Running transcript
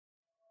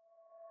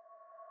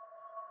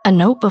A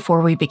note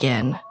before we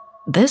begin.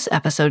 This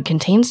episode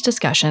contains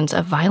discussions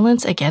of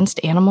violence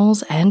against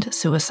animals and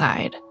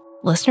suicide.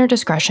 Listener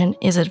discretion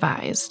is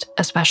advised,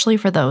 especially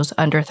for those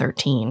under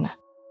 13.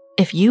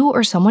 If you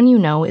or someone you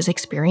know is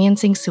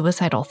experiencing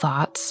suicidal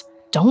thoughts,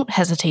 don't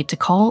hesitate to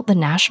call the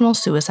National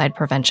Suicide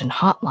Prevention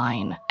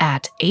Hotline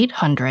at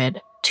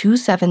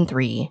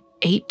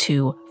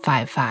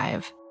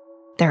 800-273-8255.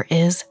 There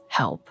is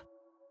help.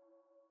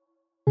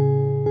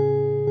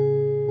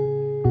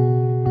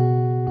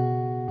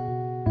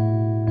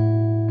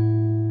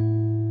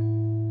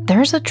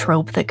 There's a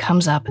trope that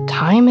comes up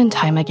time and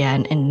time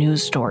again in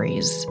news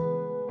stories.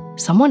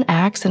 Someone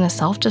acts in a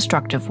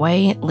self-destructive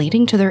way,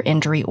 leading to their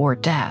injury or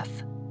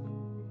death.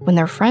 When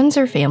their friends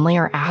or family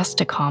are asked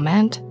to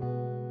comment,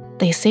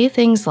 they say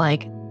things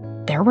like,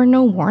 "There were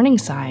no warning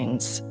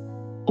signs,"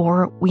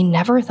 or "We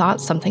never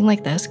thought something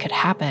like this could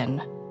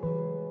happen."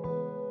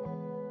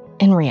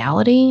 In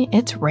reality,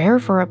 it's rare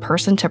for a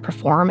person to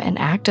perform an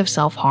act of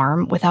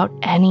self-harm without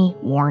any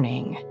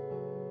warning.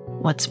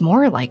 What's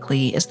more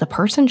likely is the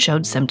person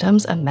showed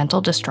symptoms of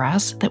mental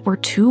distress that were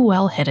too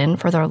well hidden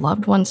for their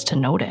loved ones to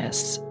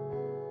notice.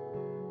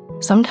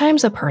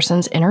 Sometimes a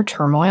person's inner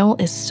turmoil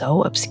is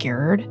so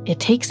obscured,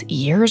 it takes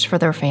years for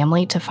their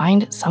family to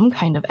find some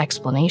kind of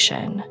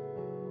explanation.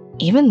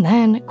 Even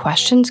then,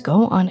 questions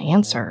go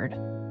unanswered.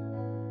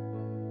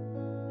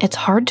 It's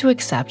hard to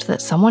accept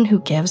that someone who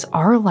gives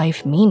our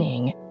life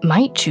meaning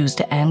might choose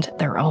to end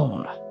their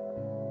own.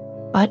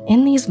 But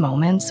in these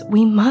moments,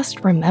 we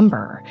must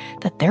remember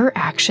that their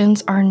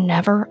actions are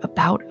never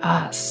about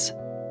us.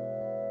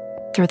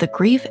 Through the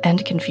grief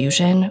and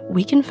confusion,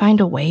 we can find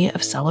a way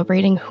of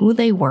celebrating who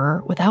they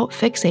were without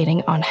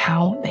fixating on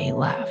how they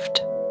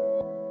left.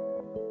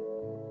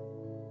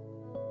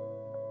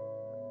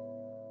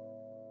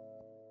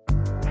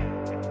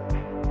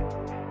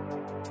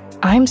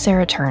 I'm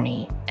Sarah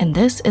Turney, and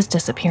this is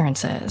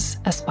Disappearances,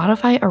 a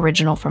Spotify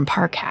original from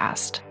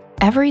Parcast.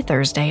 Every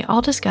Thursday,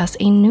 I'll discuss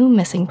a new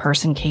missing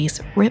person case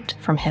ripped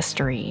from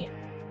history.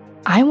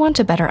 I want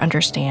to better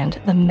understand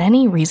the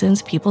many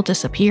reasons people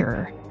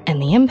disappear and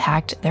the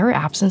impact their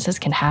absences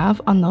can have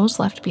on those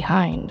left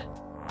behind.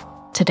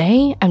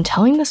 Today, I'm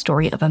telling the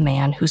story of a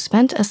man who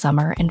spent a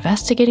summer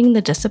investigating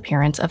the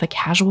disappearance of a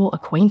casual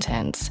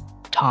acquaintance,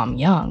 Tom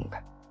Young.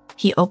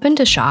 He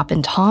opened a shop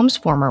in Tom's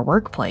former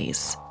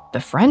workplace,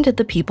 befriended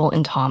the people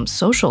in Tom's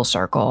social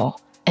circle,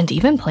 and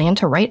even planned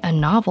to write a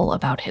novel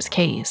about his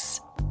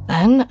case.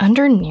 Then,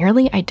 under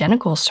nearly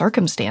identical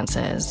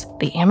circumstances,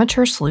 the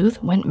amateur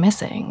sleuth went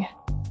missing.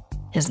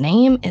 His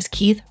name is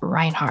Keith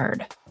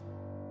Reinhard.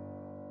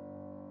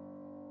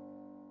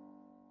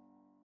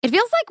 It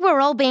feels like we're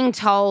all being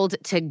told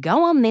to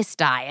go on this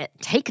diet,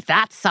 take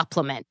that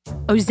supplement.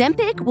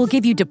 Ozempic will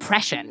give you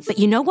depression, but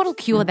you know what'll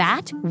cure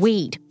that?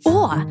 Weed.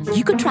 Or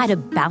you could try to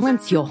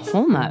balance your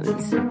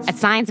hormones. At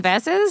Science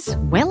Versus,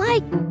 we're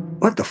like,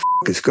 what the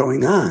is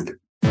going on?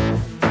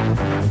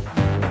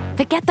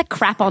 Forget the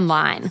crap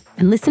online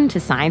and listen to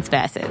Science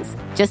Versus.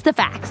 Just the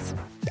facts.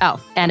 Oh,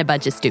 and a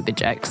bunch of stupid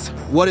jokes.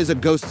 What is a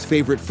ghost's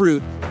favorite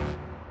fruit?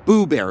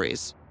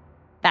 Blueberries.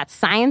 That's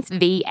Science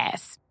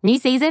VS. New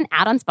season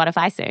out on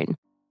Spotify soon.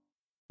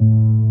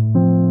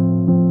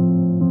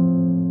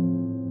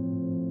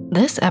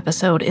 This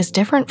episode is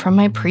different from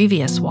my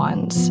previous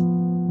ones,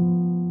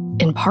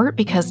 in part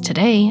because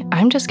today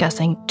I'm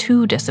discussing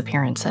two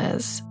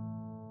disappearances.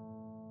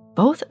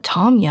 Both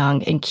Tom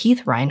Young and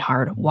Keith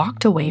Reinhard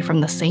walked away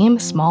from the same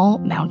small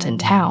mountain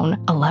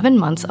town 11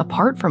 months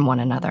apart from one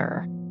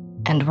another,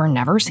 and were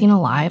never seen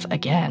alive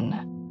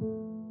again.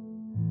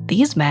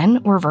 These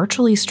men were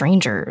virtually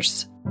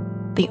strangers.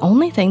 The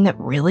only thing that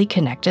really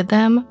connected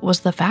them was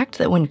the fact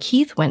that when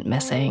Keith went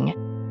missing,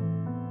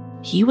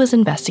 he was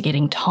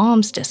investigating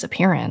Tom's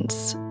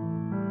disappearance.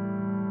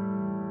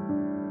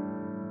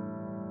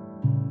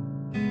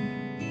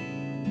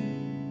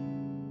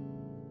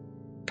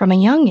 From a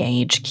young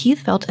age, Keith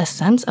felt a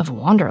sense of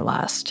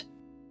wanderlust.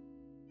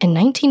 In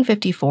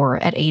 1954,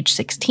 at age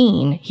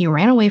 16, he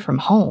ran away from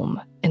home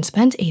and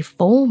spent a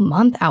full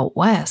month out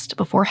west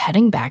before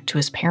heading back to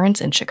his parents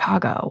in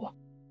Chicago.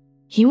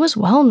 He was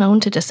well known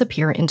to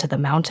disappear into the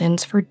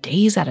mountains for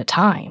days at a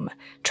time,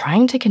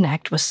 trying to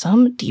connect with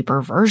some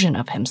deeper version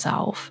of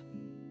himself.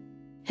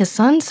 His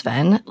son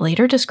Sven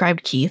later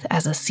described Keith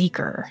as a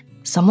seeker,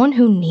 someone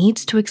who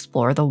needs to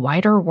explore the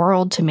wider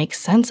world to make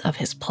sense of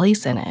his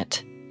place in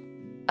it.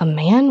 A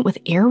man with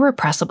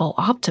irrepressible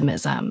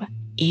optimism,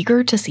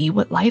 eager to see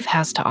what life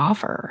has to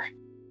offer.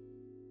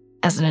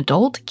 As an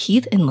adult,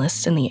 Keith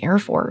enlists in the Air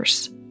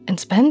Force and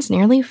spends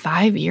nearly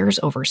 5 years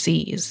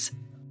overseas.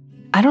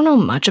 I don't know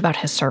much about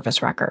his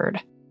service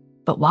record,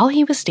 but while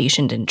he was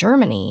stationed in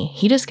Germany,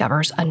 he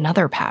discovers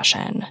another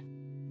passion.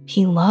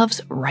 He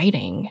loves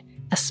writing,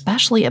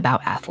 especially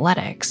about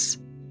athletics.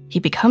 He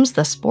becomes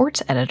the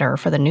sports editor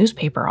for the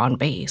newspaper on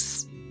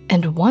base.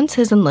 And once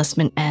his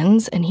enlistment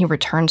ends and he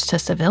returns to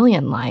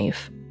civilian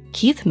life,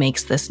 Keith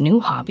makes this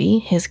new hobby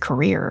his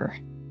career.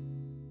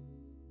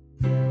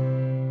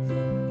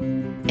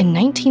 In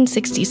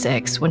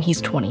 1966, when he's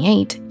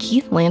 28,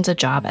 Keith lands a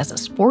job as a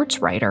sports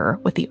writer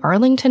with the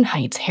Arlington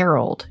Heights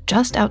Herald,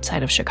 just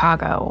outside of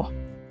Chicago.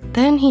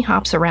 Then he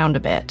hops around a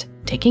bit,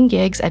 taking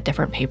gigs at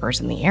different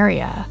papers in the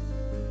area.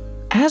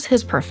 As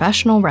his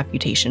professional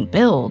reputation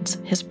builds,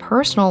 his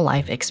personal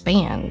life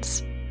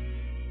expands.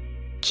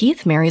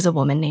 Keith marries a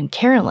woman named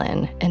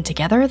Carolyn, and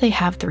together they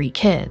have 3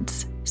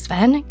 kids,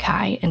 Sven,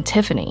 Kai, and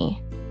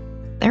Tiffany.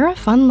 They're a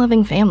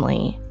fun-loving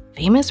family,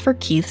 famous for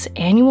Keith's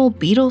annual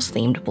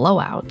Beatles-themed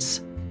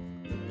blowouts.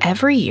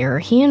 Every year,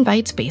 he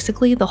invites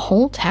basically the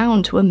whole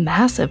town to a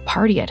massive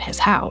party at his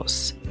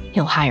house.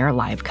 He'll hire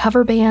live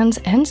cover bands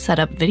and set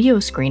up video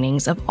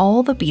screenings of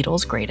all the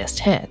Beatles' greatest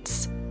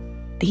hits.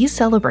 These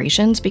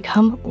celebrations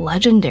become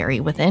legendary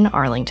within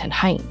Arlington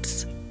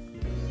Heights.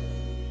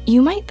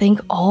 You might think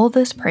all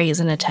this praise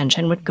and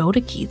attention would go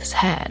to Keith's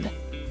head,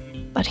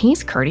 but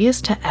he's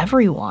courteous to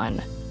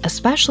everyone,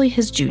 especially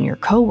his junior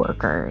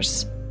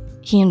co-workers.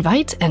 He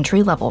invites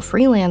entry-level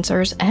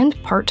freelancers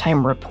and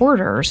part-time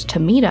reporters to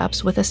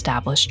meetups with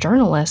established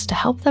journalists to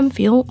help them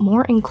feel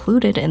more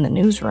included in the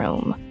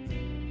newsroom.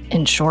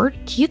 In short,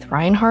 Keith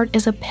Reinhard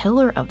is a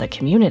pillar of the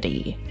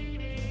community.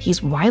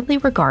 He's widely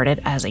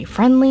regarded as a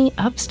friendly,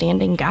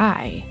 upstanding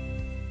guy.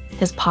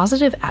 His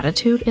positive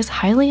attitude is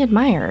highly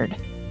admired,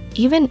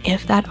 even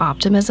if that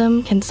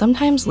optimism can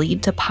sometimes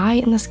lead to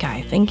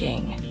pie-in-the-sky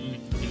thinking.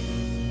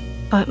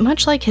 But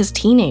much like his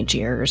teenage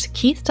years,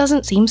 Keith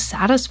doesn't seem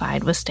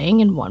satisfied with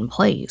staying in one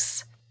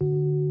place.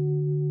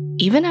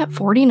 Even at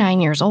 49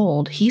 years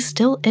old, he's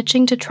still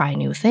itching to try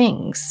new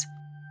things.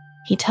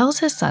 He tells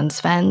his son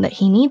Sven that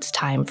he needs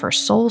time for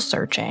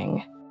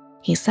soul-searching.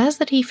 He says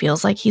that he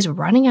feels like he's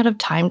running out of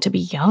time to be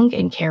young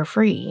and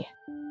carefree.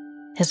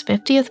 His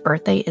 50th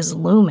birthday is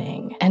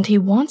looming, and he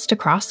wants to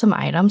cross some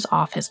items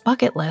off his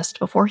bucket list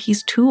before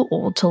he's too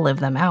old to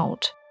live them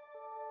out.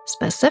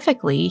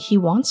 Specifically, he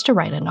wants to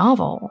write a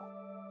novel.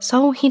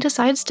 So he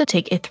decides to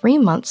take a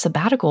 3-month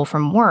sabbatical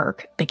from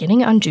work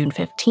beginning on June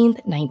 15,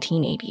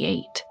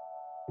 1988.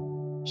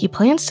 He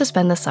plans to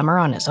spend the summer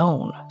on his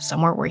own,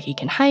 somewhere where he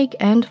can hike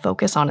and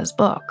focus on his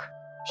book.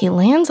 He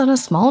lands on a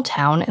small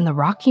town in the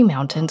Rocky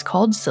Mountains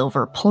called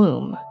Silver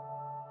Plume.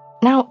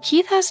 Now,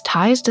 Keith has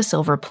ties to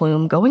Silver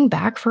Plume going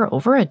back for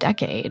over a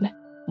decade.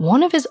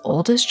 One of his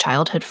oldest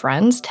childhood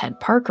friends, Ted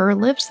Parker,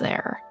 lives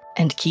there,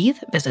 and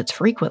Keith visits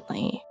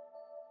frequently.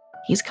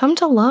 He's come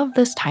to love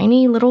this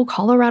tiny little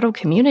Colorado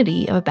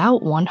community of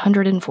about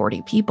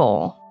 140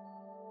 people.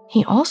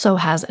 He also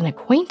has an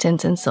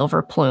acquaintance in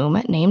Silver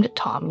Plume named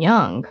Tom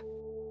Young.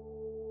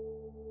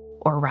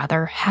 Or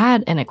rather,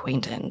 had an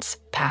acquaintance,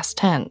 past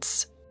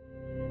tense.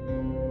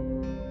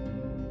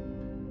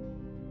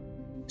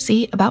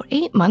 See, about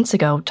 8 months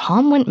ago,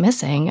 Tom went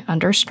missing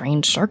under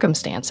strange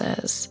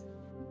circumstances.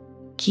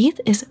 Keith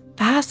is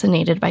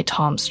fascinated by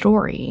Tom's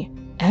story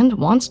and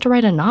wants to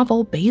write a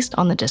novel based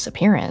on the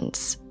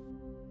disappearance.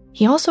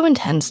 He also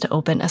intends to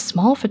open a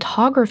small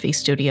photography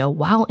studio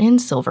while in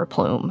Silver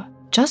Plume,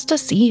 just to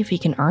see if he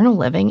can earn a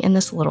living in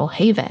this little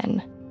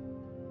haven.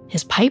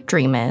 His pipe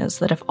dream is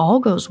that if all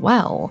goes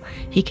well,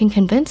 he can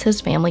convince his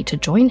family to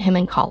join him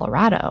in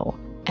Colorado,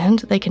 and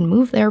they can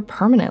move there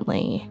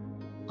permanently.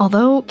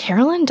 Although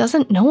Carolyn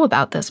doesn't know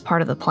about this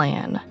part of the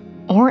plan,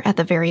 or at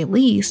the very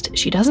least,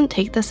 she doesn't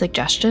take the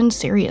suggestion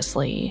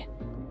seriously.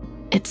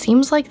 It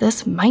seems like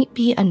this might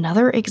be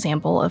another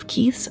example of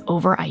Keith's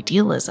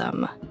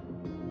over-idealism.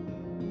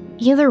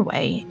 Either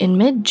way, in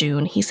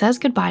mid-June, he says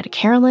goodbye to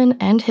Carolyn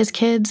and his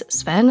kids,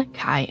 Sven,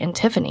 Kai, and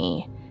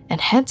Tiffany,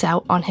 and heads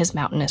out on his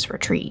mountainous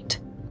retreat.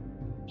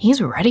 He's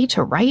ready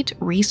to write,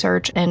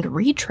 research, and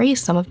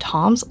retrace some of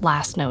Tom's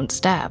last known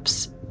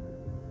steps.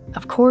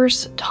 Of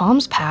course,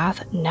 Tom's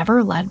path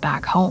never led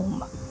back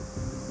home.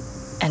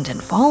 And in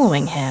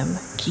following him,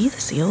 Keith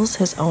seals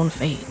his own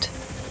fate.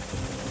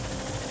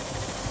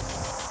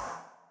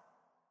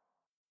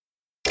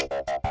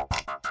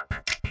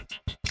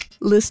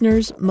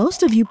 Listeners,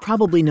 most of you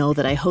probably know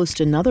that I host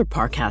another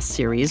podcast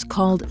series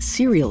called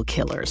Serial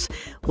Killers.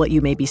 What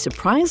you may be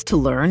surprised to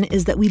learn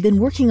is that we've been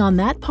working on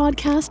that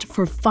podcast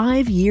for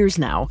 5 years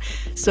now.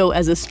 So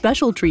as a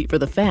special treat for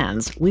the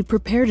fans, we've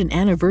prepared an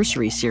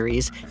anniversary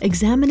series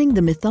examining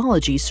the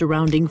mythology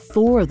surrounding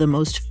 4 of the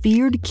most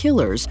feared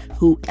killers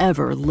who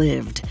ever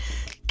lived.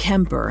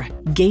 Kemper,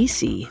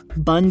 Gacy,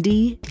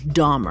 Bundy,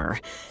 Dahmer.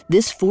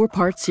 This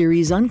 4-part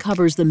series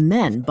uncovers the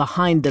men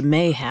behind the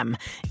mayhem,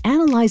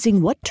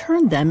 analyzing what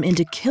turned them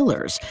into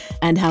killers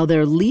and how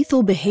their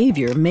lethal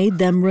behavior made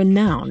them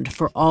renowned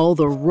for all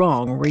the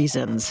wrong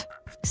reasons.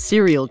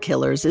 Serial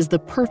Killers is the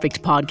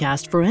perfect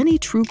podcast for any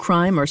true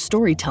crime or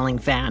storytelling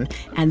fan,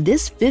 and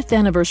this 5th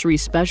anniversary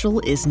special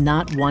is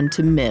not one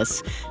to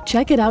miss.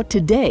 Check it out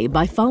today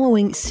by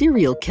following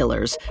Serial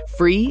Killers,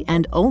 free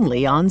and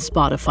only on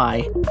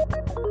Spotify.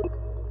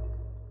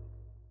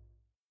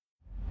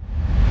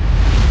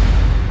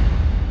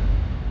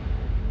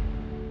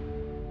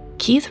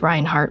 Keith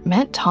Reinhard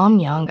met Tom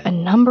Young a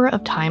number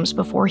of times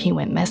before he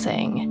went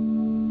missing.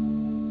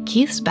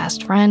 Keith's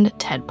best friend,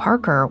 Ted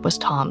Parker, was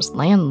Tom's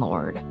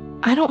landlord.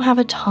 I don't have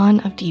a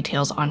ton of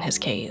details on his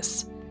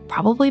case.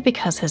 probably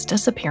because his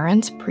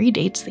disappearance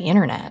predates the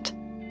internet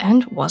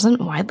and wasn't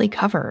widely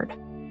covered.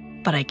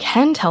 But I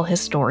can tell his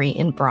story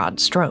in broad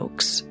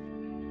strokes.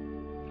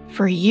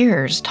 For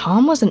years,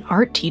 Tom was an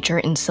art teacher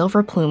in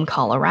Silver Plume,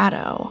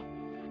 Colorado.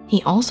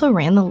 He also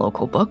ran the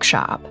local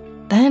bookshop.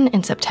 Then,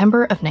 in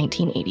September of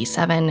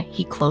 1987,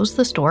 he closed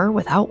the store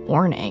without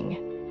warning.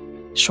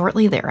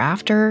 Shortly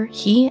thereafter,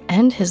 he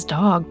and his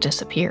dog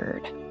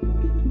disappeared.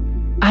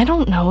 I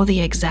don't know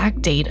the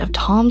exact date of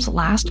Tom's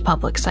last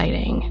public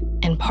sighting,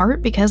 in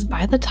part because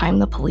by the time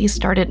the police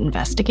started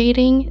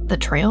investigating, the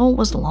trail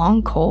was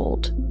long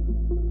cold.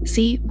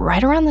 See,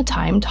 right around the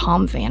time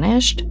Tom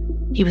vanished,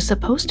 he was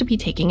supposed to be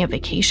taking a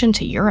vacation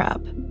to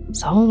Europe,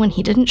 so when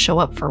he didn't show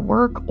up for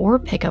work or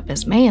pick up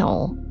his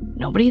mail,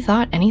 nobody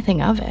thought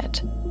anything of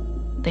it.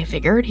 They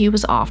figured he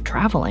was off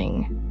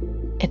traveling.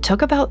 It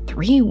took about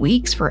 3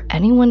 weeks for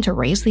anyone to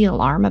raise the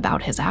alarm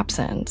about his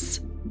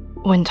absence.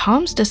 When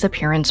Tom's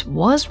disappearance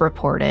was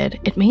reported,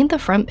 it made the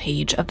front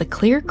page of the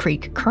Clear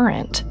Creek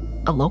Current,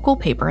 a local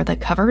paper that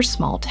covers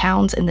small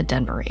towns in the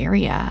Denver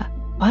area.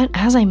 But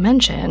as I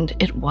mentioned,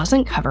 it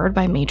wasn't covered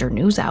by major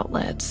news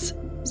outlets.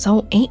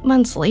 So 8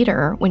 months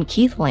later, when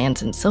Keith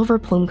lands in Silver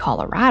Plume,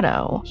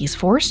 Colorado, he's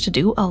forced to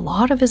do a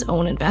lot of his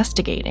own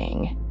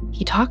investigating.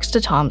 He talks to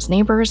Tom's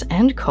neighbors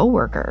and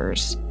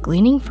co-workers,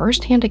 gleaning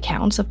first-hand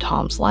accounts of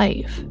Tom's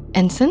life.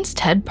 And since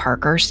Ted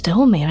Parker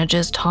still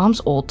manages Tom's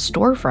old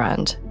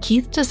storefront,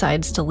 Keith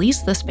decides to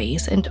lease the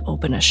space and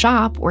open a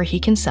shop where he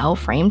can sell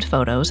framed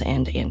photos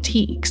and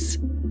antiques.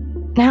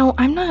 Now,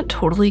 I'm not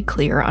totally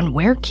clear on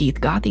where Keith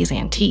got these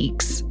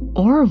antiques,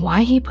 or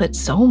why he put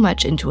so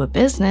much into a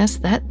business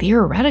that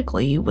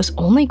theoretically was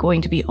only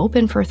going to be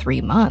open for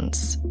 3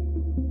 months.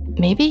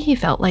 Maybe he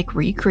felt like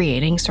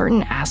recreating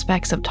certain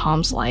aspects of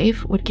Tom's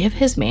life would give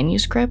his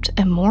manuscript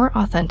a more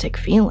authentic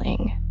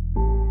feeling.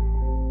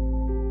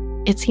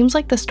 It seems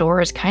like the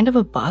store is kind of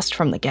a bust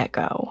from the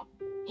get-go.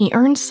 He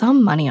earns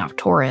some money off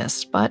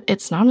tourists, but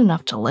it's not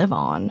enough to live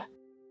on.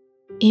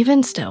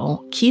 Even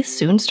still, Keith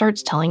soon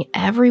starts telling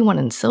everyone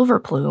in Silver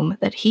Plume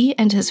that he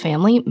and his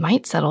family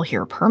might settle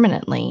here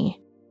permanently.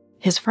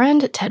 His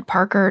friend Ted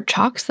Parker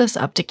chalks this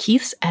up to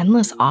Keith's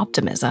endless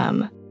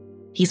optimism.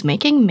 He's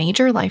making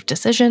major life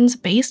decisions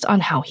based on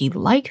how he'd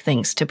like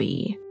things to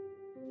be,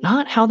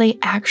 not how they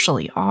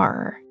actually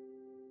are.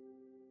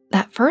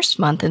 That first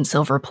month in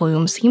Silver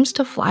Plume seems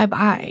to fly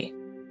by.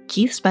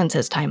 Keith spends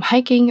his time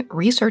hiking,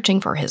 researching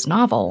for his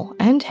novel,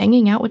 and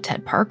hanging out with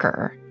Ted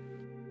Parker.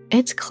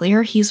 It's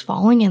clear he's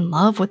falling in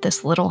love with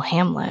this little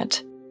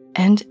hamlet,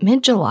 and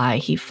mid-July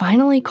he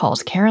finally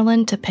calls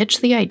Carolyn to pitch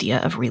the idea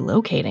of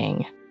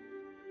relocating.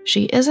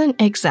 She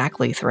isn't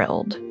exactly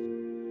thrilled.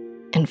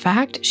 In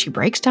fact, she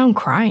breaks down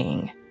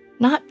crying,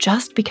 not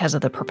just because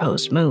of the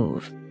proposed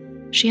move.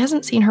 She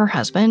hasn't seen her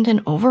husband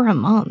in over a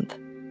month,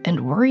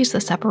 and worries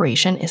the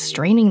separation is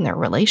straining their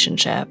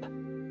relationship.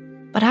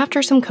 But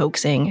after some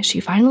coaxing, she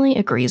finally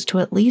agrees to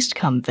at least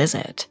come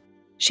visit.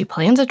 She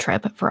plans a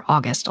trip for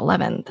August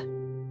 11th.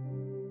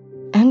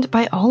 And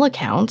by all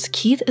accounts,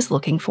 Keith is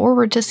looking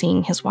forward to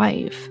seeing his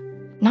wife.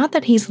 Not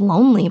that he's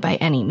lonely by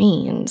any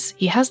means,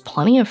 he has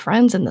plenty of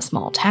friends in the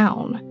small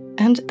town,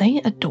 and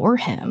they adore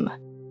him.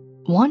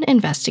 One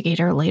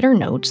investigator later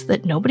notes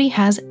that nobody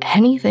has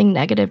anything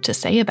negative to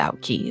say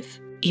about Keith,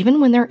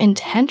 even when they're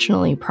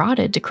intentionally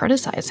prodded to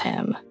criticize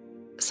him.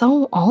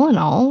 So all in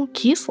all,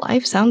 Keith's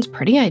life sounds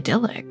pretty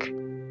idyllic.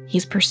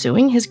 He's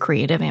pursuing his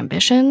creative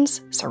ambitions,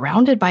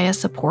 surrounded by a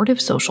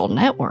supportive social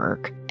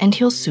network, and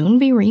he'll soon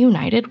be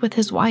reunited with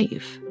his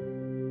wife.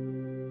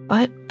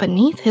 But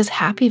beneath his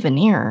happy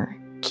veneer,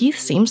 Keith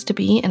seems to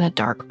be in a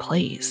dark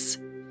place.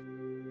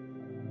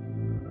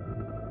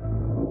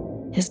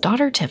 His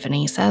daughter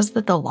Tiffany says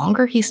that the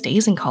longer he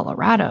stays in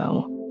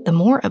Colorado, the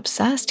more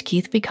obsessed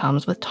Keith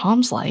becomes with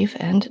Tom's life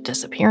and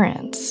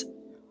disappearance.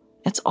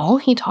 It's all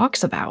he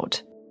talks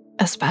about,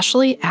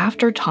 especially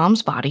after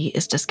Tom's body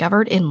is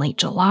discovered in late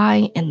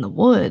July in the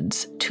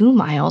woods 2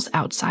 miles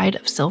outside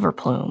of Silver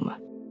Plume.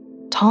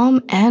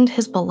 Tom and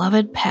his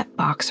beloved pet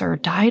boxer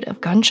died of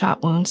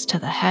gunshot wounds to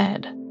the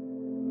head.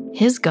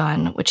 His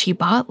gun, which he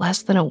bought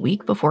less than a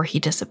week before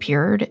he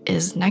disappeared,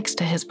 is next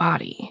to his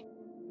body.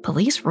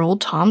 Police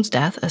ruled Tom's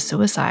death a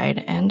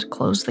suicide and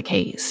closed the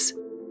case.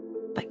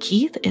 But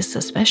Keith is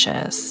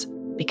suspicious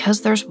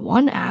because there's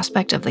one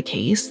aspect of the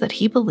case that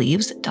he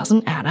believes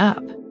doesn't add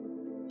up.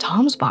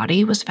 Tom's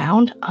body was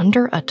found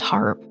under a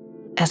tarp,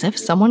 as if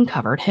someone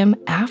covered him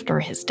after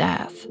his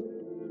death.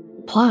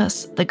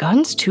 Plus, the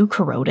gun's too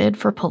corroded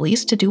for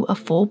police to do a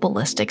full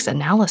ballistics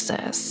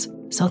analysis,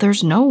 so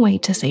there's no way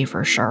to say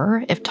for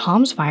sure if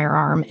Tom's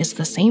firearm is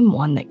the same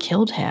one that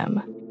killed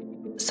him.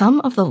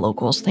 Some of the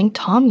locals think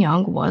Tom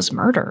Young was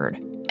murdered,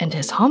 and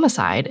his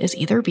homicide is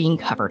either being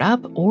covered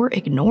up or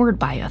ignored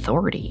by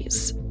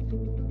authorities.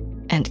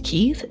 And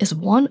Keith is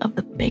one of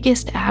the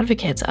biggest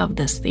advocates of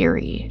this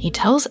theory. He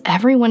tells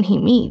everyone he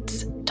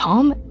meets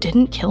Tom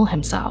didn't kill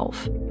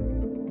himself.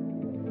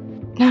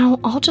 Now,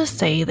 I'll just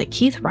say that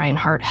Keith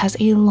Reinhard has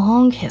a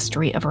long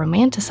history of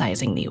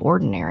romanticizing the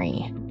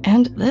ordinary.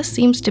 And this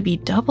seems to be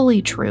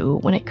doubly true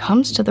when it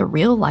comes to the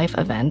real-life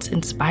events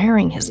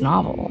inspiring his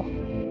novel.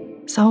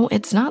 So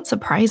it's not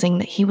surprising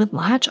that he would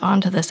latch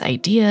onto this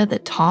idea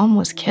that Tom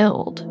was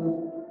killed.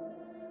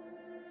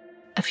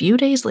 A few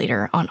days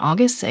later, on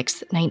August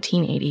 6,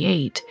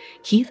 1988,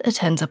 Keith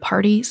attends a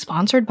party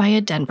sponsored by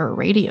a Denver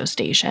radio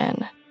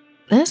station.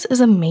 This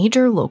is a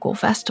major local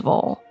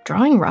festival,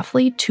 drawing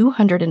roughly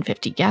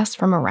 250 guests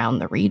from around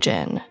the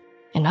region.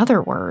 In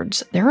other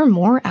words, there are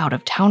more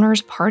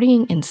out-of-towners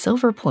partying in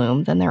Silver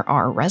Plume than there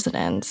are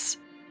residents.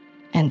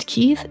 And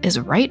Keith is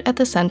right at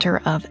the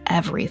center of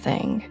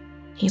everything.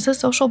 He's a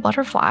social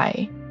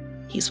butterfly.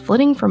 He's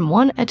flitting from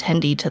one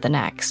attendee to the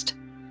next,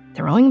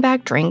 throwing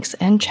back drinks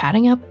and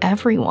chatting up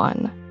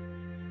everyone.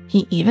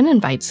 He even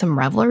invites some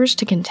revelers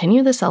to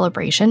continue the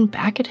celebration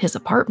back at his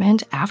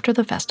apartment after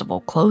the festival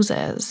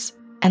closes.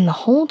 And the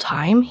whole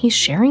time, he's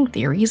sharing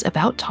theories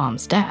about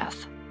Tom's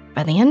death.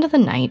 By the end of the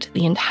night,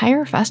 the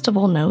entire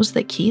festival knows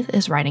that Keith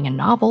is writing a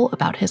novel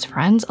about his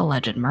friend's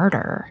alleged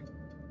murder.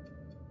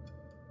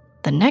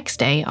 The next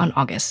day, on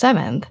August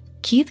 7th,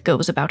 Keith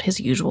goes about his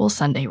usual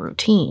Sunday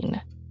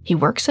routine. He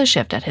works a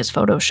shift at his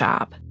photo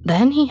shop.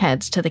 Then he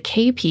heads to the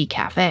KP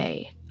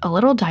Cafe, a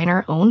little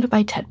diner owned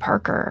by Ted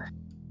Parker.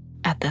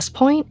 At this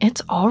point,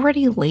 it's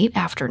already late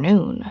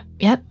afternoon.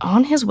 Yet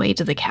on his way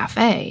to the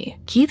cafe,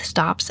 Keith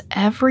stops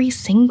every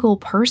single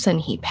person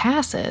he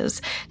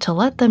passes to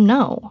let them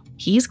know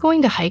he's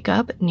going to hike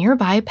up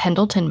nearby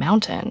Pendleton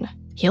Mountain.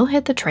 He'll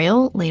hit the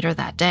trail later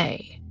that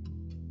day.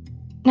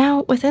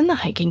 Now, within the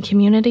hiking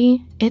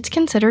community, it's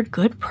considered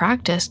good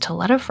practice to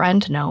let a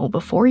friend know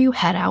before you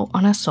head out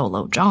on a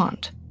solo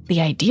jaunt.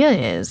 The idea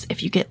is,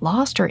 if you get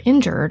lost or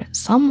injured,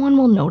 someone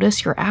will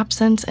notice your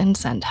absence and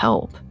send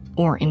help.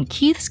 Or in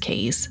Keith's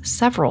case,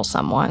 several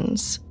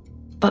someones.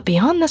 But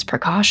beyond this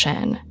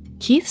precaution,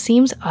 Keith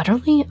seems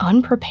utterly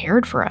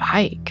unprepared for a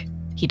hike.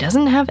 He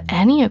doesn't have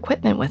any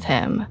equipment with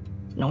him,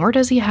 nor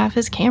does he have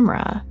his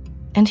camera,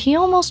 and he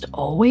almost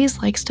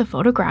always likes to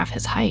photograph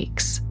his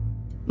hikes.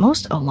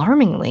 Most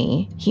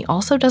alarmingly, he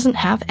also doesn't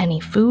have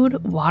any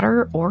food,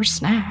 water, or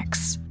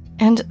snacks.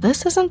 And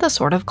this isn't the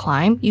sort of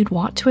climb you'd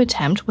want to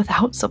attempt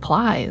without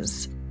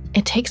supplies.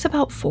 It takes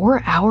about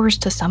 4 hours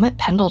to summit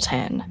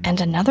Pendleton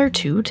and another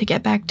 2 to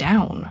get back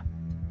down.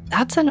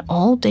 That's an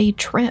all-day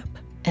trip,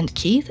 and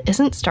Keith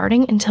isn't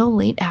starting until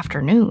late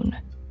afternoon.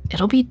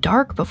 It'll be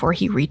dark before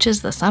he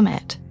reaches the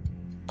summit.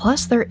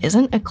 Plus, there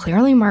isn't a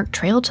clearly marked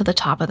trail to the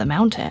top of the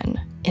mountain.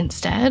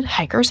 Instead,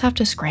 hikers have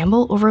to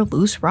scramble over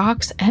loose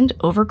rocks and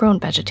overgrown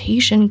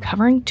vegetation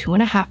covering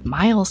 2.5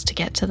 miles to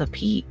get to the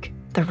peak.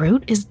 The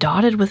route is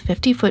dotted with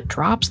 50-foot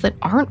drops that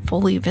aren't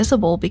fully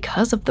visible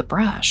because of the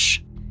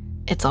brush.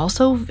 It's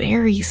also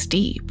very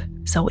steep,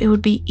 so it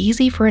would be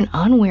easy for an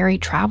unwary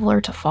traveler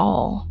to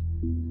fall.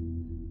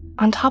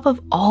 On top of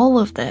all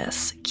of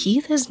this,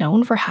 Keith is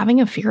known for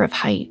having a fear of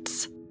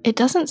heights. It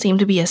doesn't seem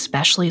to be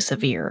especially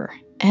severe,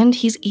 and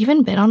he's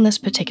even been on this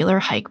particular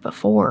hike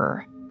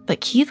before.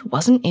 But Keith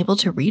wasn't able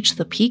to reach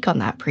the peak on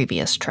that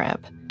previous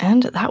trip,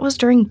 and that was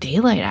during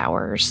daylight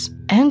hours,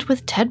 and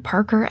with Ted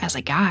Parker as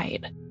a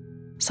guide.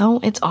 So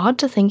it's odd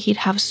to think he'd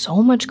have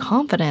so much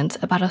confidence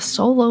about a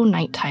solo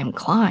nighttime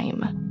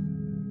climb.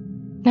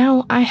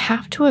 Now, I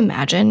have to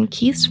imagine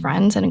Keith's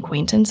friends and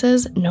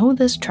acquaintances know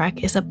this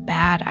trek is a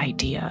bad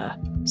idea,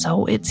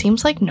 so it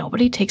seems like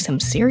nobody takes him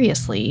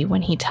seriously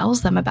when he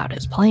tells them about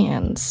his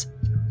plans.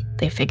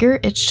 They figure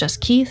it's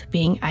just Keith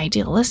being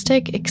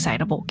idealistic,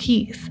 excitable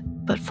Keith.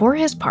 But for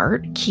his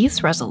part,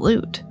 Keith's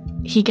resolute.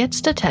 He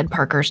gets to Ted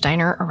Parker's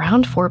diner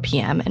around 4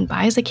 p.m. and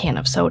buys a can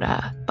of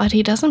soda, but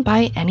he doesn't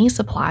buy any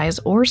supplies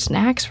or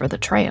snacks for the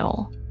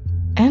trail.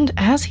 And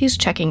as he's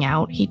checking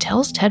out, he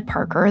tells Ted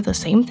Parker the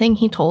same thing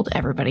he told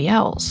everybody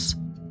else.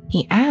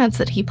 He adds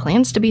that he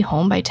plans to be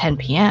home by 10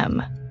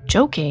 p.m.,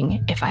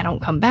 joking, "If I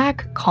don't come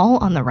back, call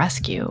on the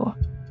rescue."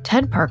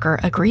 Ted Parker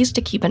agrees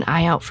to keep an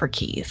eye out for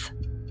Keith.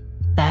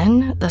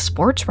 Then, the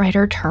sports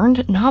writer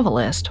turned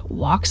novelist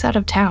walks out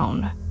of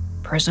town,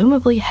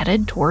 presumably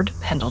headed toward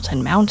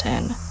Pendleton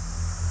Mountain,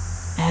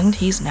 and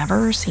he's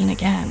never seen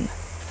again.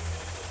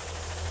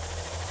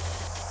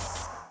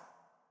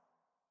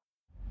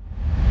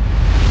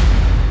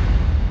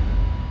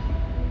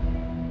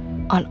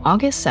 On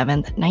August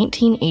 7,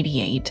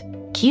 1988,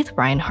 Keith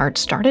Reinhard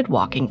started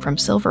walking from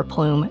Silver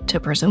Plume to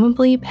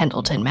presumably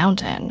Pendleton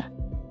Mountain.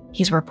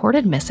 He's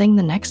reported missing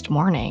the next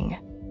morning,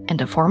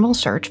 and a formal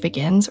search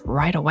begins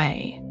right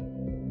away.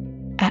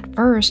 At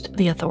first,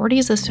 the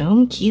authorities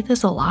assume Keith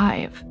is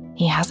alive.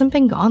 He hasn't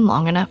been gone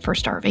long enough for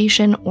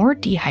starvation or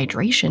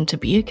dehydration to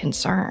be a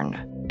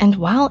concern. And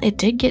while it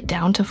did get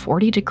down to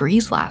 40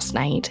 degrees last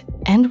night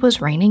and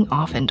was raining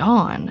off and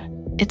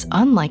on, it's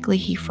unlikely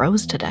he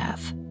froze to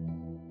death.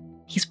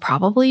 He's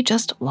probably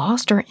just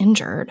lost or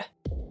injured.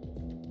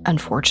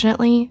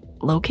 Unfortunately,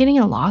 locating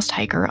a lost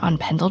hiker on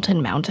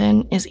Pendleton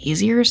Mountain is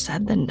easier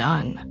said than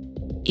done.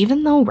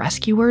 Even though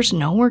rescuers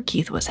know where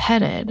Keith was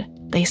headed,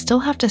 they still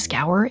have to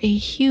scour a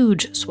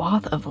huge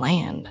swath of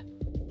land.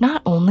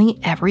 Not only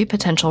every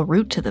potential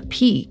route to the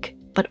peak,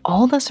 but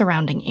all the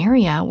surrounding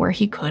area where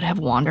he could have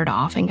wandered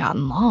off and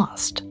gotten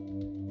lost.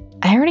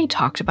 I already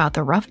talked about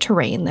the rough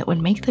terrain that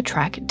would make the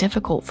trek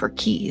difficult for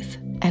Keith,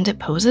 and it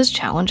poses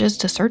challenges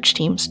to search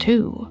teams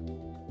too.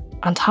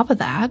 On top of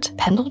that,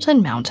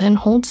 Pendleton Mountain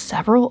holds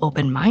several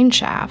open mine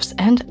shafts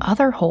and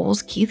other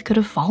holes Keith could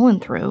have fallen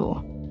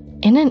through.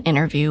 In an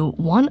interview,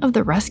 one of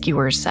the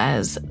rescuers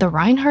says the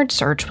Reinhard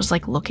search was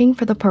like looking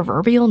for the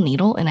proverbial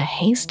needle in a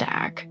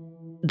haystack.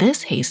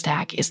 This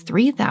haystack is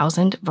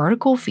 3,000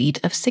 vertical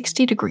feet of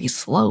 60-degree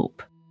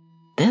slope.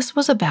 This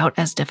was about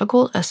as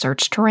difficult a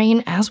search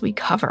terrain as we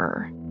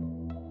cover.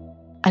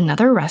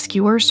 Another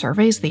rescuer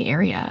surveys the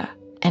area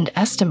and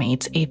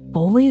estimates a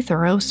fully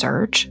thorough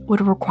search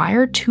would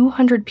require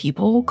 200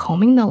 people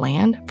combing the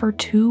land for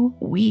 2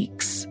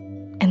 weeks.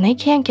 And they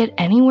can't get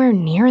anywhere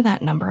near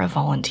that number of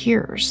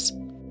volunteers.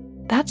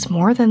 That's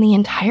more than the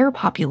entire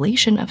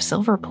population of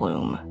Silver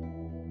Plume.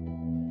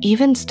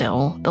 Even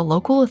still, the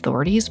local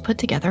authorities put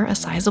together a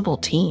sizable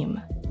team.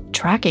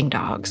 Tracking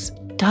dogs,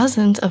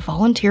 dozens of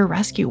volunteer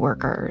rescue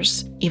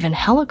workers, even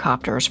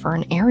helicopters for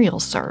an aerial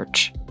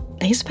search.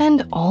 They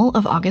spend all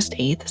of August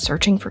 8th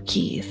searching for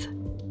Keith,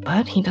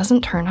 but he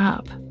doesn't turn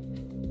up.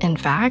 In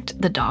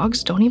fact, the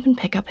dogs don't even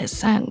pick up his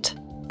scent.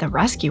 The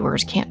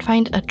rescuers can't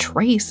find a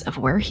trace of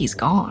where he's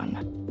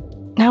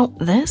gone. Now,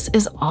 this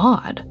is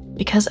odd,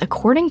 because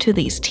according to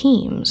these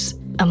teams,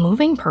 a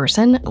moving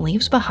person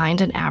leaves behind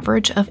an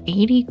average of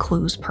 80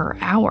 clues per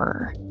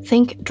hour.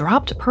 Think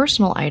dropped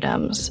personal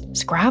items,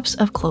 scraps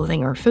of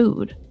clothing or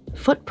food,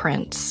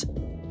 footprints.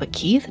 But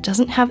Keith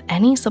doesn't have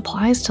any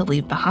supplies to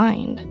leave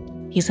behind.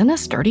 He's in a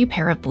sturdy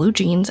pair of blue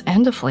jeans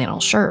and a flannel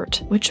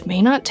shirt, which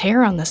may not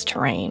tear on this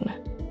terrain.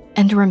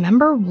 And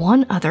remember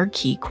one other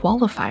key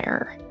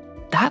qualifier.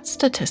 That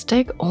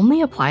statistic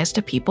only applies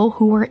to people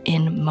who are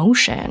in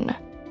motion.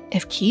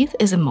 If Keith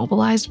is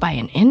immobilized by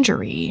an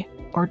injury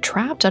or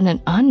trapped on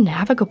an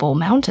unnavigable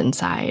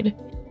mountainside,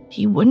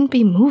 he wouldn't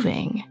be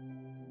moving.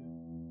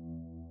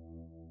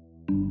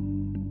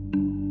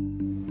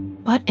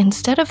 But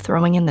instead of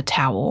throwing in the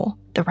towel,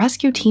 the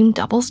rescue team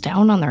doubles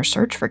down on their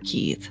search for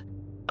Keith.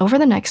 Over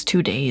the next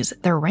 2 days,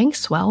 their ranks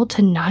swell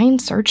to 9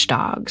 search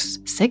dogs,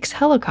 6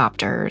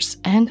 helicopters,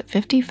 and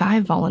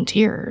 55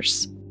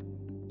 volunteers.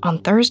 On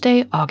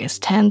Thursday,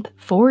 August 10th,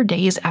 4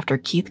 days after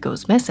Keith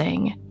goes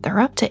missing, they're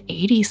up to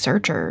 80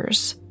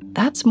 searchers.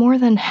 That's more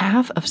than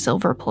half of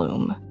Silver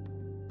Plume.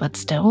 But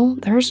still,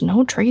 there's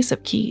no trace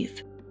of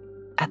Keith.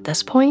 At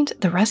this point,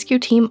 the rescue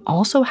team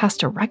also has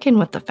to reckon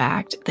with the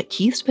fact that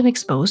Keith's been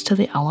exposed to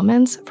the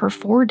elements for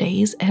 4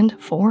 days and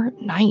 4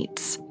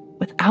 nights,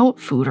 without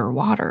food or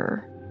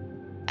water.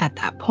 At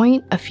that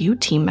point, a few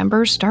team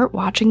members start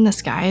watching the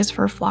skies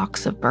for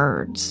flocks of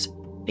birds,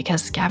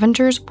 because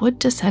scavengers would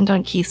descend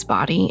on Keith's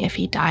body if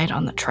he died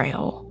on the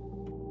trail.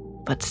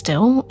 But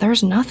still,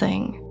 there's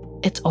nothing.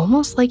 It's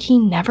almost like he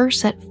never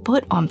set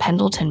foot on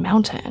Pendleton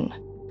Mountain.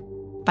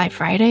 By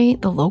Friday,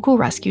 the local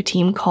rescue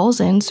team calls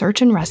in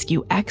search and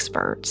rescue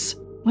experts,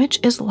 which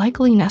is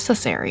likely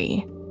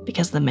necessary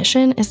because the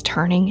mission is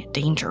turning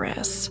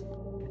dangerous.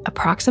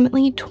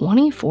 Approximately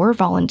 24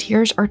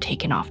 volunteers are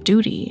taken off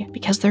duty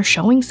because they're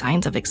showing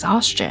signs of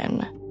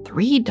exhaustion.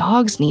 3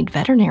 dogs need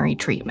veterinary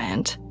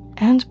treatment,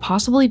 and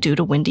possibly due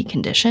to windy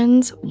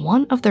conditions,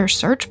 one of their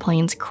search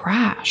planes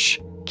crash,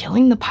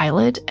 killing the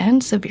pilot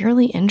and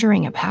severely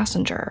injuring a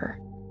passenger.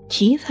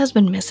 Keith has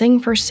been missing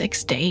for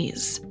 6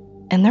 days,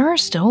 and there are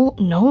still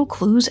no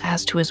clues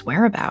as to his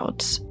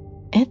whereabouts.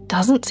 It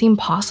doesn't seem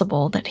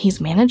possible that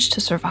he's managed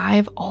to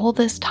survive all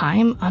this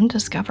time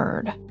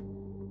undiscovered.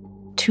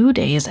 2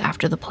 days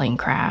after the plane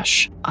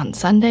crash, on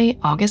Sunday,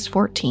 August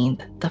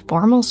 14th, the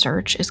formal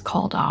search is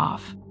called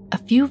off. A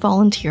few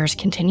volunteers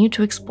continue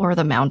to explore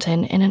the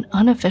mountain in an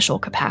unofficial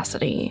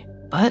capacity,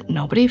 but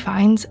nobody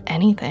finds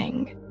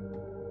anything.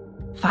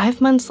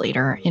 5 months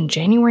later, in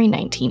January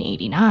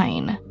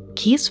 1989,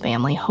 Keith's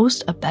family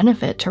hosts a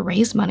benefit to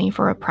raise money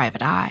for a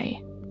private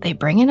eye. They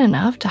bring in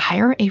enough to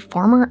hire a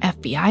former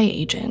FBI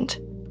agent,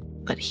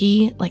 but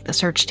he, like the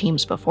search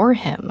teams before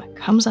him,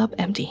 comes up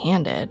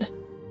empty-handed.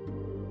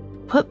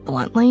 Put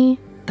bluntly,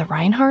 the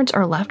Reinhards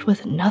are left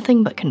with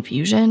nothing but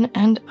confusion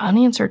and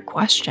unanswered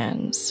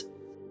questions.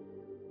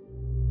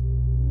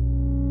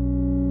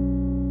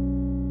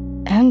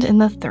 And in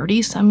the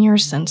 30-some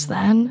years since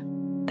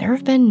then, there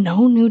have been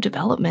no new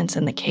developments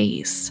in the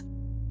case.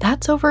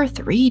 That's over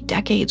 3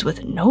 decades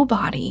with no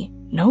body,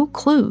 no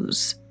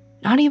clues,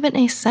 not even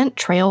a scent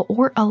trail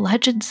or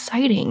alleged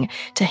sighting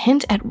to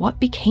hint at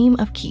what became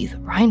of Keith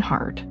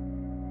Reinhard.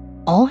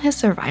 All his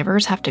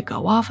survivors have to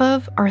go off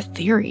of are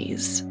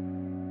theories.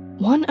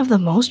 One of the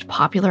most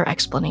popular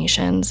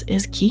explanations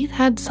is Keith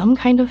had some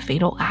kind of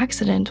fatal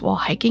accident while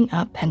hiking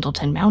up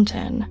Pendleton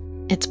Mountain.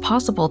 It's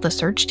possible the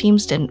search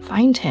teams didn't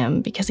find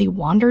him because he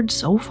wandered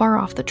so far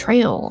off the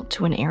trail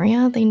to an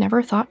area they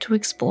never thought to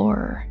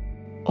explore,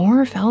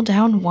 or fell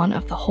down one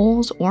of the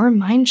holes or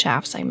mine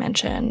shafts I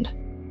mentioned.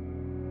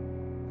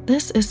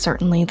 This is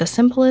certainly the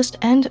simplest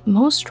and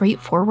most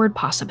straightforward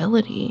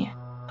possibility,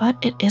 but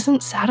it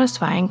isn't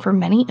satisfying for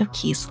many of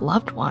Keith's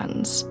loved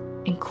ones.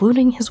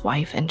 including his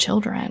wife and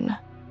children.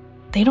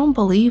 They don't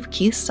believe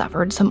Keith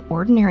suffered some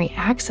ordinary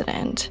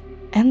accident,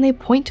 and they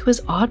point to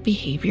his odd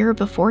behavior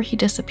before he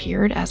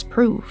disappeared as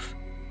proof.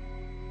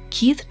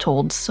 Keith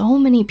told so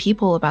many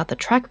people about the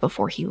trek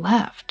before he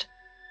left.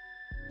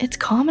 It's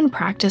common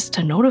practice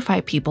to notify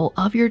people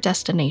of your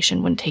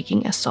destination when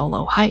taking a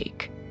solo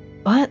hike,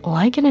 but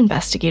like an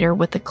investigator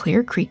with the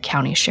Clear Creek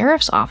County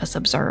Sheriff's Office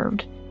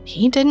observed,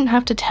 he didn't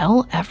have to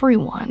tell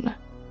everyone.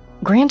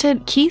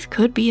 Granted, Keith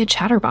could be a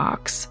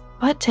chatterbox,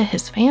 but to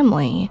his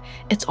family,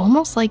 it's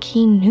almost like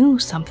he knew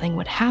something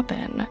would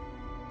happen.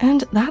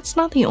 And that's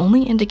not the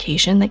only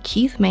indication that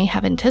Keith may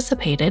have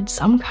anticipated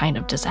some kind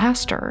of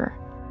disaster.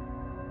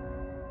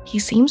 He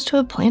seems to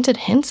have planted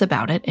hints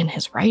about it in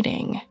his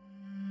writing.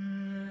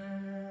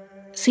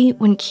 See,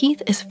 when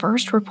Keith is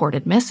first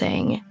reported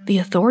missing, the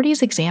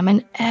authorities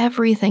examine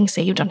everything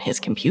saved on his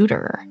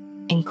computer,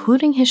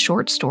 including his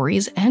short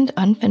stories and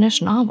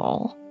unfinished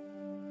novel.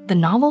 The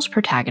novel's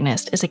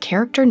protagonist is a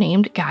character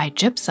named Guy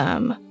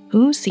Gypsum,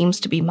 who seems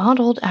to be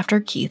modeled after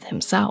Keith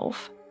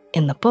himself.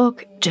 In the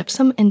book,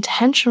 Gypsum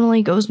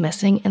intentionally goes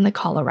missing in the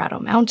Colorado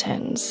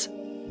mountains.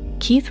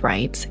 Keith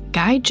writes,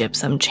 Guy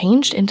Gypsum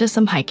changed into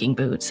some hiking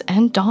boots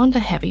and donned a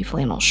heavy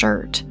flannel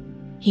shirt.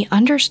 He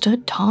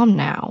understood Tom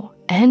now,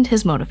 and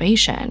his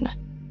motivation.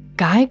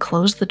 Guy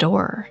closed the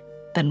door,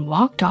 then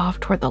walked off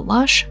toward the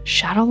lush,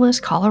 shadowless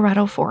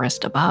Colorado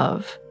forest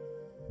above.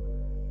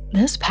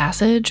 This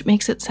passage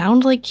makes it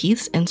sound like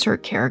Keith's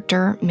insert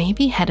character may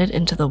be headed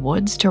into the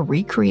woods to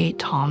recreate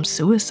Tom's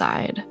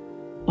suicide,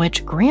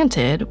 which,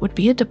 granted, would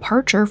be a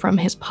departure from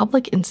his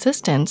public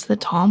insistence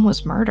that Tom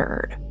was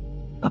murdered.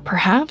 But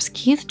perhaps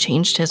Keith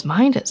changed his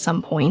mind at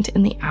some point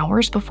in the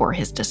hours before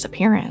his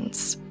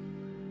disappearance.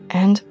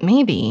 And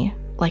maybe,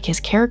 like his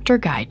character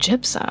Guy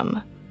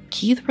Gypsum,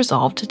 Keith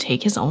resolved to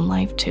take his own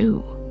life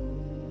too.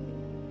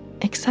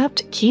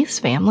 Except Keith's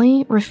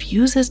family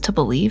refuses to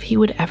believe he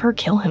would ever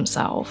kill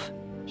himself.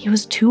 He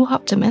was too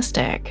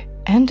optimistic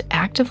and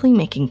actively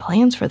making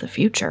plans for the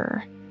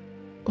future,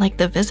 like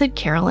the visit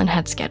Carolyn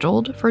had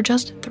scheduled for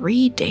just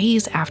 3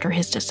 days after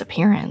his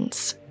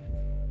disappearance.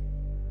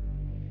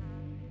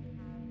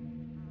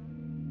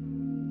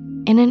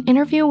 In an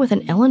interview with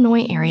an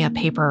Illinois area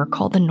paper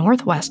called the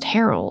Northwest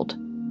Herald,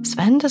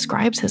 Sven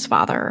describes his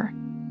father,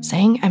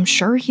 saying, "I'm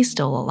sure he's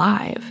still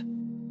alive.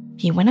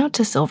 He went out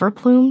to Silver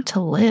Plume to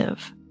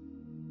live."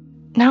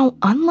 Now,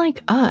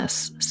 unlike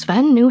us,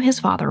 Sven knew his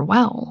father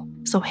well,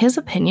 so his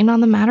opinion on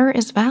the matter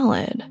is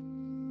valid.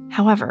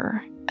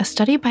 However, a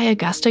study by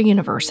Augusta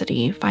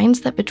University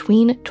finds that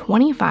between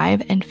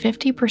 25 and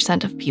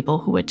 50% of people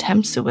who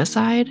attempt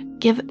suicide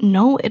give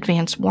no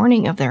advance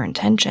warning of their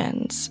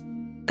intentions.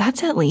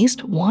 That's at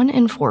least 1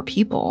 in 4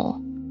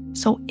 people.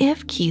 So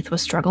if Keith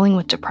was struggling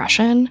with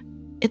depression,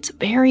 it's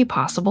very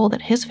possible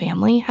that his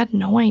family had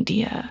no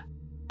idea,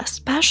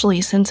 especially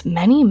since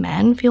many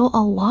men feel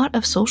a lot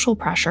of social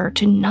pressure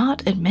to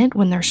not admit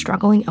when they're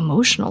struggling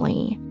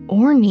emotionally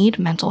or need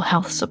mental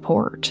health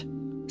support.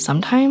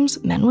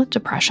 Sometimes men with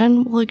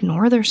depression will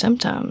ignore their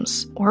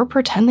symptoms or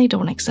pretend they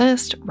don't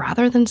exist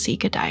rather than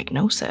seek a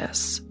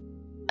diagnosis.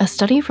 A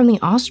study from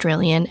the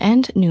Australian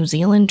and New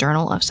Zealand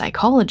Journal of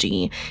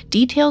Psychology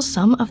details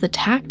some of the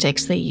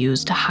tactics they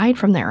use to hide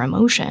from their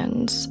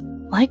emotions,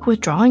 like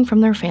withdrawing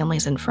from their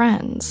families and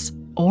friends,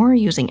 or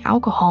using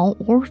alcohol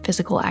or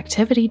physical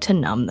activity to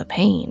numb the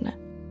pain.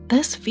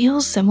 This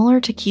feels similar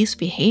to Keith's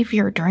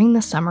behavior during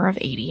the summer of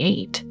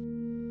 '88.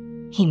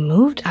 He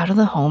moved out of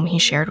the home he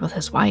shared with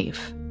his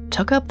wife,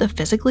 took up the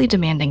physically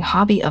demanding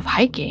hobby of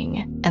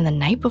hiking, and the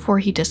night before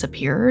he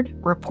disappeared,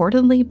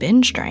 reportedly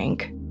binge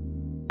drank.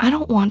 I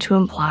don't want to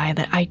imply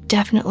that I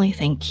definitely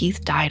think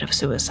Keith died of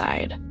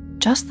suicide,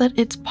 just that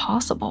it's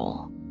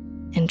possible.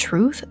 In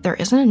truth, there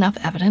isn't enough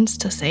evidence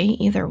to say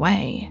either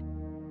way.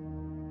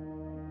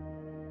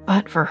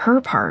 But for her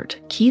part,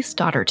 Keith's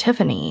daughter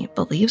Tiffany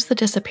believes the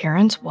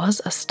disappearance was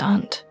a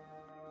stunt.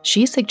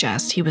 She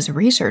suggests he was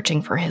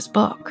researching for his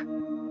book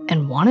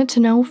and wanted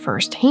to know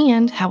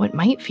firsthand how it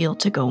might feel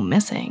to go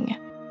missing.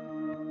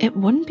 It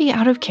wouldn't be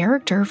out of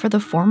character for the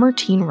former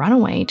teen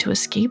runaway to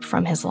escape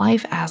from his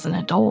life as an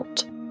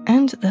adult.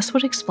 And this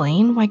would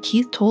explain why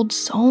Keith told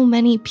so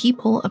many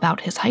people about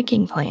his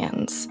hiking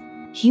plans.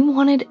 He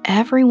wanted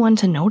everyone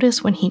to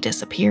notice when he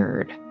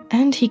disappeared,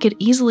 and he could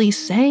easily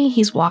say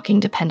he's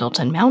walking to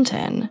Pendleton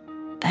Mountain,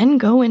 then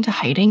go into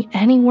hiding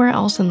anywhere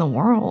else in the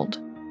world.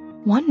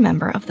 One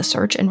member of the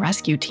search and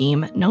rescue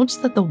team notes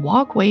that the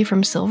walkway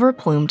from Silver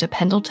Plume to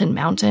Pendleton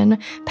Mountain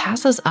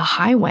passes a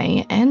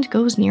highway and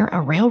goes near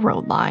a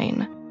railroad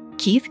line.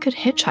 Keith could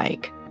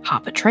hitchhike,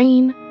 hop a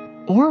train,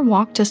 or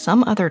walk to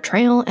some other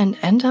trail and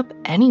end up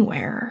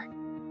anywhere.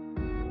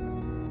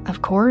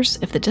 Of course,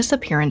 if the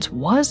disappearance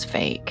was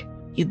fake,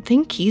 you'd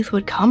think Keith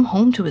would come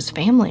home to his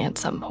family at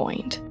some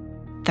point.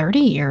 30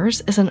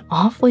 years is an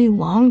awfully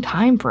long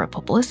time for a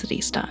publicity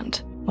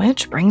stunt,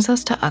 which brings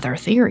us to other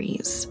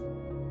theories.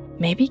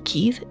 Maybe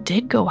Keith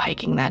did go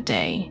hiking that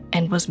day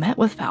and was met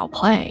with foul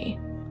play.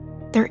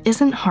 There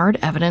isn't hard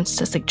evidence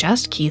to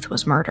suggest Keith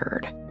was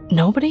murdered,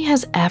 nobody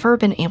has ever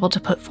been able to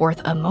put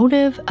forth a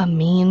motive, a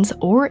means,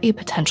 or a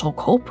potential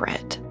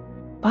culprit.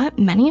 But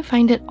many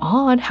find it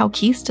odd how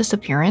Keith's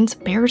disappearance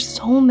bears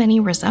so many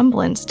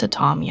resemblance to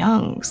Tom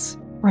Young's.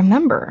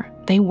 Remember,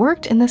 they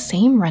worked in the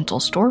same rental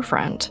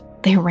storefront.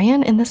 They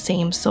ran in the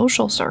same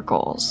social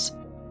circles.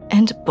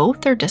 And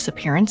both their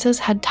disappearances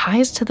had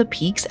ties to the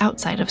peaks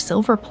outside of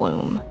Silver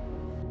Plume.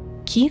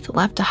 Keith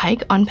left to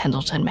hike on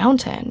Pendleton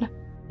Mountain,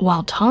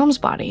 while Tom's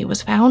body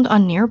was found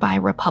on nearby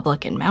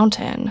Republican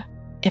Mountain.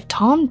 If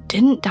Tom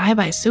didn't die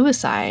by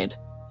suicide,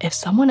 if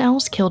someone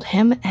else killed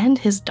him and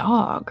his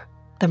dog,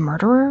 the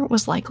murderer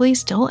was likely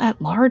still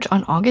at large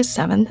on August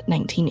 7,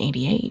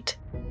 1988.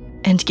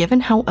 And given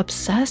how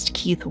obsessed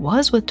Keith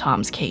was with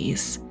Tom's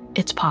case,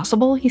 it's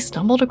possible he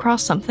stumbled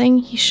across something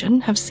he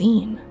shouldn't have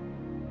seen.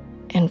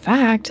 In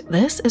fact,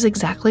 this is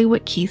exactly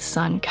what Keith's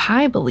son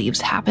Kai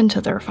believes happened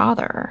to their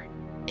father.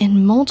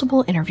 In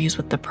multiple interviews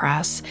with the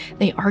press,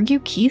 they argue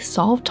Keith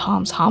solved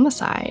Tom's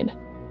homicide,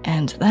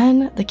 and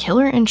then the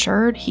killer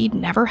ensured he'd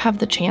never have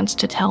the chance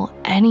to tell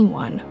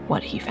anyone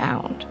what he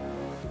found.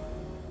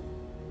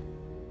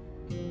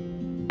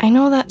 I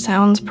know that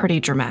sounds pretty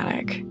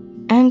dramatic,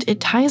 and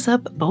it ties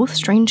up both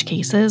strange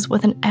cases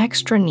with an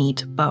extra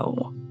neat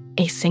bow.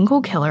 A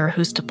single killer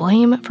who's to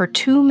blame for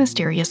two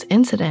mysterious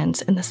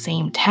incidents in the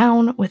same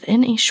town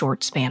within a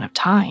short span of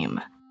time.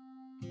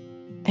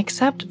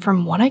 Except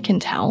from what I can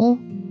tell,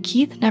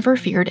 Keith never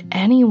feared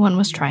anyone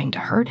was trying to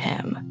hurt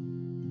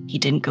him. He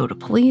didn't go to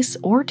police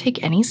or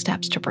take any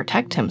steps to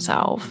protect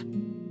himself.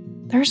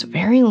 There's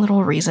very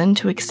little reason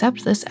to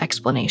accept this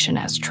explanation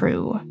as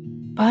true,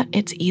 but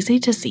it's easy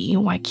to see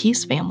why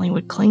Keith's family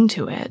would cling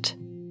to it.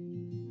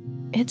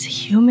 It's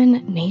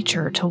human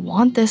nature to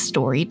want this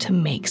story to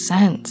make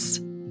sense.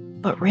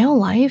 But real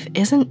life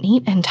isn't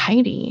neat and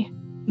tidy.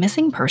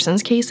 Missing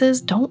persons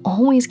cases don't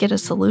always get a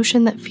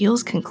solution that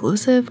feels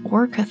conclusive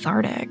or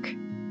cathartic.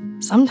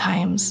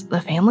 Sometimes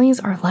the families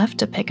are left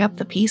to pick up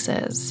the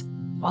pieces,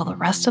 while the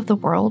rest of the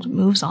world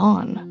moves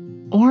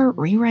on, or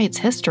rewrites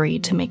history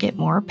to make it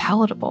more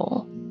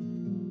palatable.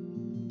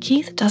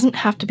 Keith doesn't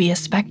have to be a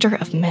specter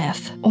of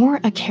myth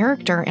or a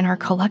character in our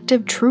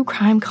collective true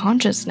crime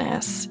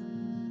consciousness.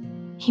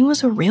 He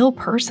was a real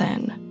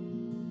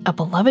person, a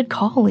beloved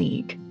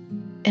colleague,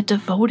 a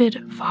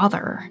devoted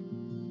father,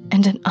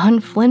 and an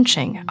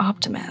unflinching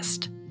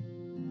optimist.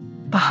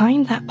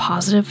 Behind that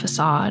positive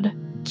facade,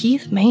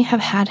 Keith may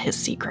have had his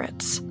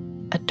secrets,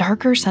 a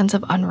darker sense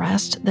of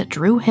unrest that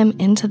drew him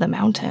into the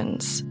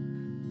mountains,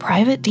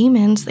 private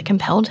demons that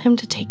compelled him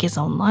to take his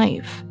own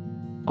life,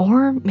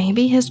 or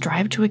maybe his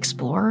drive to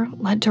explore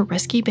led to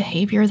risky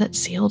behavior that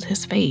sealed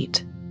his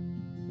fate.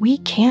 We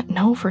can't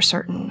know for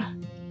certain.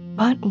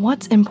 But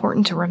what's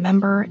important to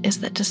remember is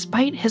that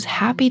despite his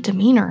happy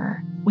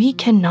demeanor, we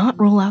cannot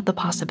rule out the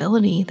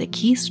possibility that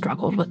Keith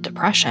struggled with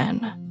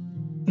depression.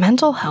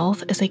 Mental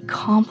health is a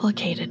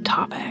complicated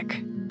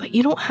topic, but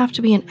you don't have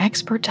to be an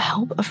expert to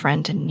help a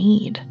friend in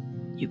need.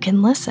 You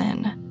can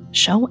listen,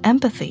 show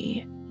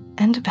empathy,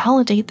 and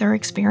validate their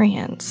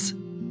experience.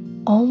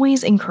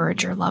 Always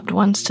encourage your loved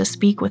ones to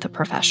speak with a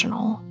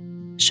professional.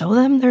 Show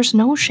them there's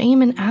no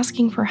shame in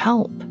asking for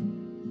help.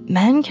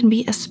 Men can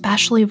be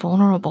especially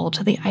vulnerable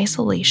to the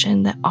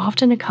isolation that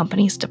often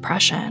accompanies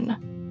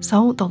depression,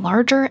 so the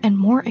larger and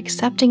more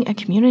accepting a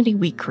community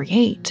we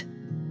create,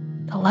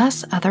 the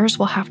less others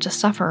will have to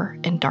suffer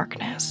in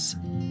darkness.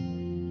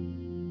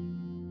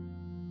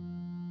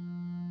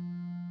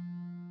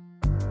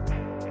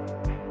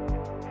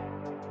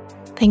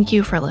 Thank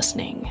you for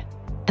listening.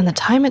 In the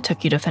time it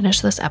took you to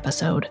finish this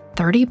episode,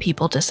 30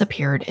 people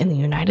disappeared in the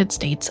United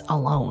States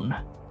alone.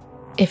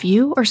 If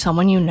you or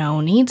someone you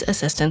know needs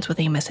assistance with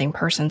a missing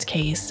persons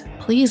case,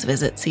 please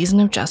visit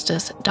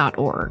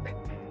seasonofjustice.org.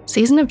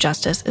 Season of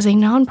Justice is a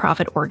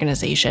nonprofit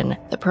organization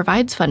that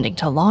provides funding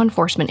to law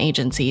enforcement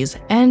agencies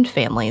and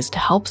families to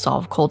help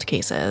solve cold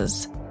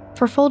cases.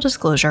 For full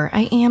disclosure,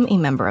 I am a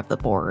member of the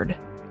board.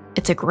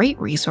 It's a great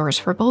resource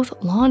for both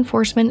law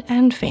enforcement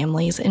and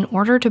families in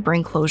order to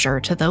bring closure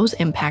to those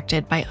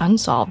impacted by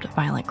unsolved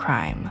violent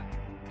crime.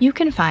 You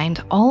can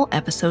find all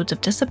episodes of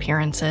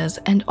Disappearances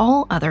and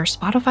all other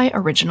Spotify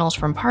originals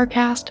from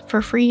Parcast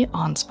for free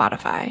on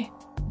Spotify.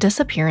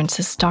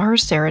 Disappearances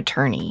stars Sarah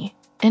Turney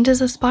and is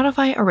a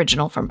Spotify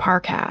original from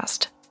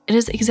Parcast. It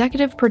is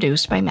executive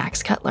produced by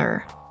Max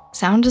Cutler,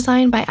 sound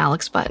design by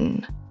Alex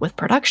Button, with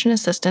production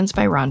assistance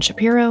by Ron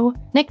Shapiro,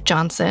 Nick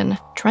Johnson,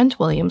 Trent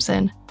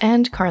Williamson,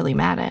 and Carly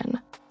Madden.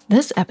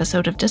 This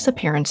episode of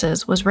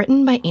Disappearances was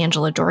written by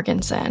Angela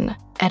Jorgensen,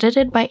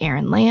 edited by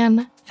Aaron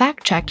Lan,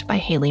 fact-checked by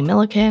Haley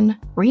Milliken,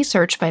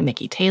 researched by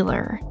Mickey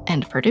Taylor,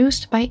 and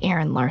produced by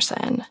Aaron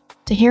Larson.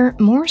 To hear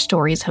more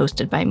stories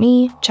hosted by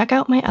me, check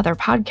out my other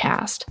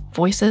podcast,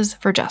 Voices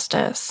for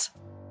Justice.